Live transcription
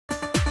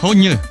ហូរ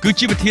ញើសគឺ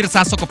ជាវិធីរក្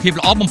សាសុខភាព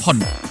ល្អបំផុត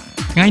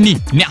ថ្ងៃនេះ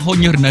អ្នកហូរ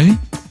ញើសនៅ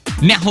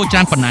អ្នកហូរច្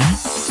រើនប៉ុណ្ណា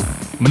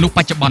មនុស្សប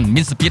ច្ចុប្បន្ន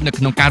មានសភាពនៅ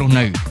ក្នុងការរស់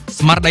នៅ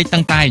ស្មារតីតឹ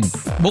ងតែង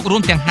បូករួ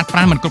មទាំងហាត់ប្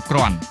រាណមិនគ្រប់គ្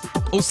រាន់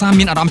ឧស្សាហ៍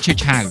មានអារម្មណ៍ឈឺ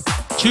ឆាវ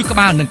ឈឺក្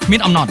បាលនិងគ្មាន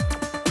អំណត់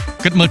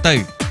គិតមើលទៅ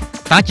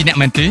តើជាអ្នក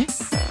មែនទេ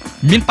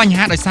មានបញ្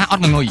ហាដោយសារអ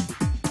ត់ងងុយ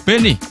ពេល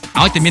នេះ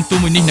ឲ្យតែមានទូ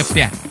មួយនេះនៅផ្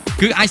ទះ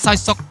គឺអាចសោយ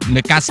សុខ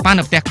នៅការស្ប៉ា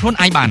នៅផ្ទះខ្លួន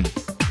ឯងបាន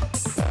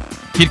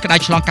ធាតុក្តៅ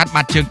ឆ្លងកាត់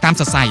បាតជើងតាម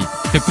សរសៃ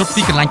ទៅគ្រប់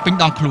ទីកន្លែងពេញ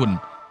ដងខ្លួន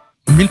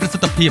មានប្រសិ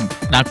ទ្ធភាព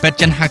ដែលពេទ្យ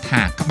ចិនហៅ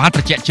ថាក្បាលត្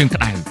រជាក់ជើង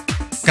ក្តៅ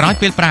ក្រោយ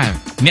ពេលប្រើ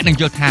អ្នកនឹង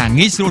យល់ថា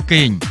ងាយស្រួល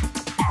គេង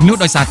នោះ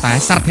ដោយសារតែ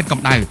សារធាតុក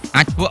ម្ដៅ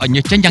អាចធ្វើឲ្យ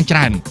ញើសចេញយ៉ាងច្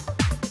រើន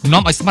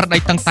នាំឲ្យស្មារតី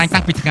តឹងតែង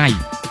តាំងពីថ្ងៃ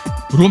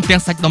រួមទាំ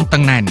ងសាច់ដុំតឹ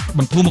ងណែនប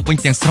ន្ធូរមកវិញ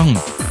ទាំងស្រុង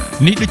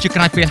នេះដូចជាក្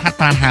រោយពេលហាត់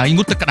ប្រាណហើយ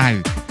ងូតទឹកក្តៅ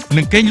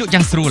និងគេងលក់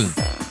យ៉ាងស្រួល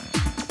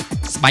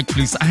ស្បែកភ្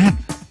លឺស្អាត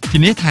ធា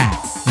នាថា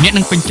អ្នក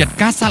នឹងពេញចិត្ត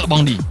ការសាកល្ប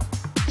ងនេះ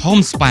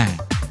Home Spa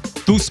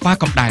ទូស្ប៉ា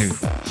កម្ដៅ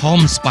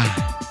Home Spa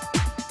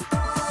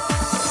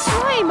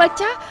អូយមើល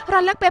ចាស់រ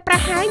លឹកពេលប្រ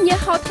ហើយញើស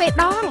ហូរទ្វេ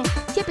ដង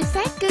ជាពិ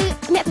សេសគឺ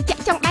អ្នកត្រជា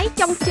ក់ចុងដៃ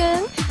ចុងជើង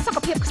សុខ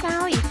ភាពខ្សោ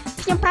យ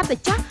ខ្ញុំប្រាប់ទៅ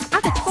ចាស់ឲ្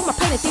យតែឆ្ពង់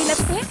20នាទីនៅ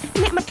ផ្ទះ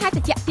អ្នកមិនខ្លាច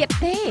ត្រជាក់ទៀត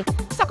ទេ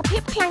សុខភា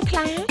ពខ្លាំងក្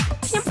លា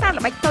ខ្ញុំប្រាប់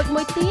ល្បិចតូច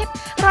មួយទៀត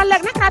រលឹក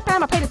ណាក្រោយប្រើ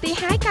20នាទី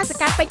ហើយការស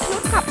កាត់ពេញខ្លួ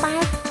នក៏បែ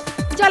ប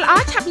យល់ល្អ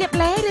ឆាប់លាប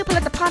ឡេឬផ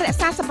លិតផលរក្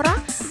សាសម្រស់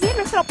វា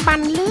នឹងស្រូបបាន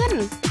លឿន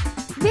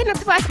វានឹង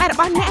ធ្វើឲ្យស្បែករ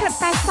បស់អ្នករឹត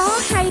តែស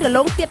ហើយរ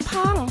លោងទៀតផ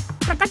ង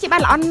ប្រកាសជាបា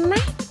នល្អណា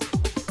ស់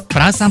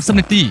ប្រើ30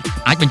នាទី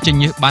អាចបញ្ចេញ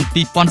ញើសបាន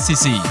2000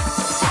 cc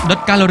ដុត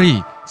កាឡូរី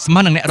ស្មើ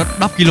នឹងអ្នករត់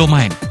10គីឡូ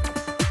ម៉ែត្រ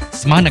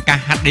ស្មើនឹងការ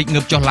ហាត់ដេកងើ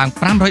បចុះឡើង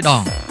500ដ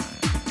ង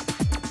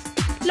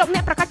លោកអ្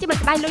នកប្រកាសជាមិន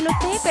ស្ដាយលុយនោះ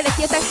ទេពេលដែល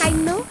ជាទៅហើយ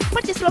នោះពិ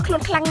តជាស្រួលខ្លួ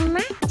នខ្លាំង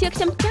ណាស់ជឿខ្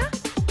ញុំចាស់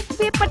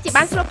វាពិតជា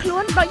បានស្រួលខ្លួ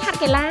នដោយហាត់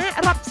កីឡា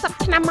រាប់សិប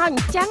ឆ្នាំមកអ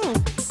ញ្ចឹង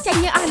ចេញ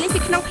ញើសអស់លេងពី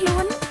ក្នុងខ្លួ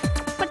ន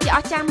ពិតជាអ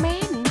ស្ចារ្យមែ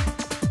ន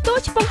ទូ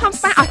ឆ្ពង់ Home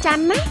Spa អស្ចារ្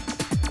យណាស់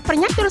ប្រ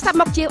ញាប់ទូរស័ព្ទ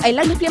មកជាវឥ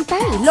ឡូវនេះភ្លាមទៅ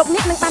លោកអ្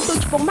នកនឹងបានទូ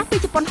ឆ្ពង់មកពី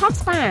ជប៉ុន Home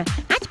Spa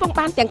អាចឆ្ពង់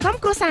បានទាំងក្រុម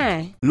គ្រួសារ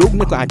លោក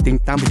អ្នកក៏អាចទិញ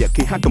តាមរយៈ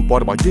គេហទំព័រ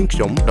របស់យើងខ្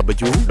ញុំ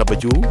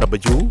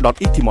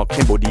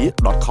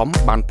www.etimallcambodia.com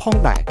បានផង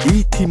ដែរ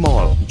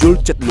Etimall យល់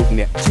ចិត្តលោក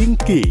អ្នកជាង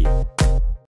គេ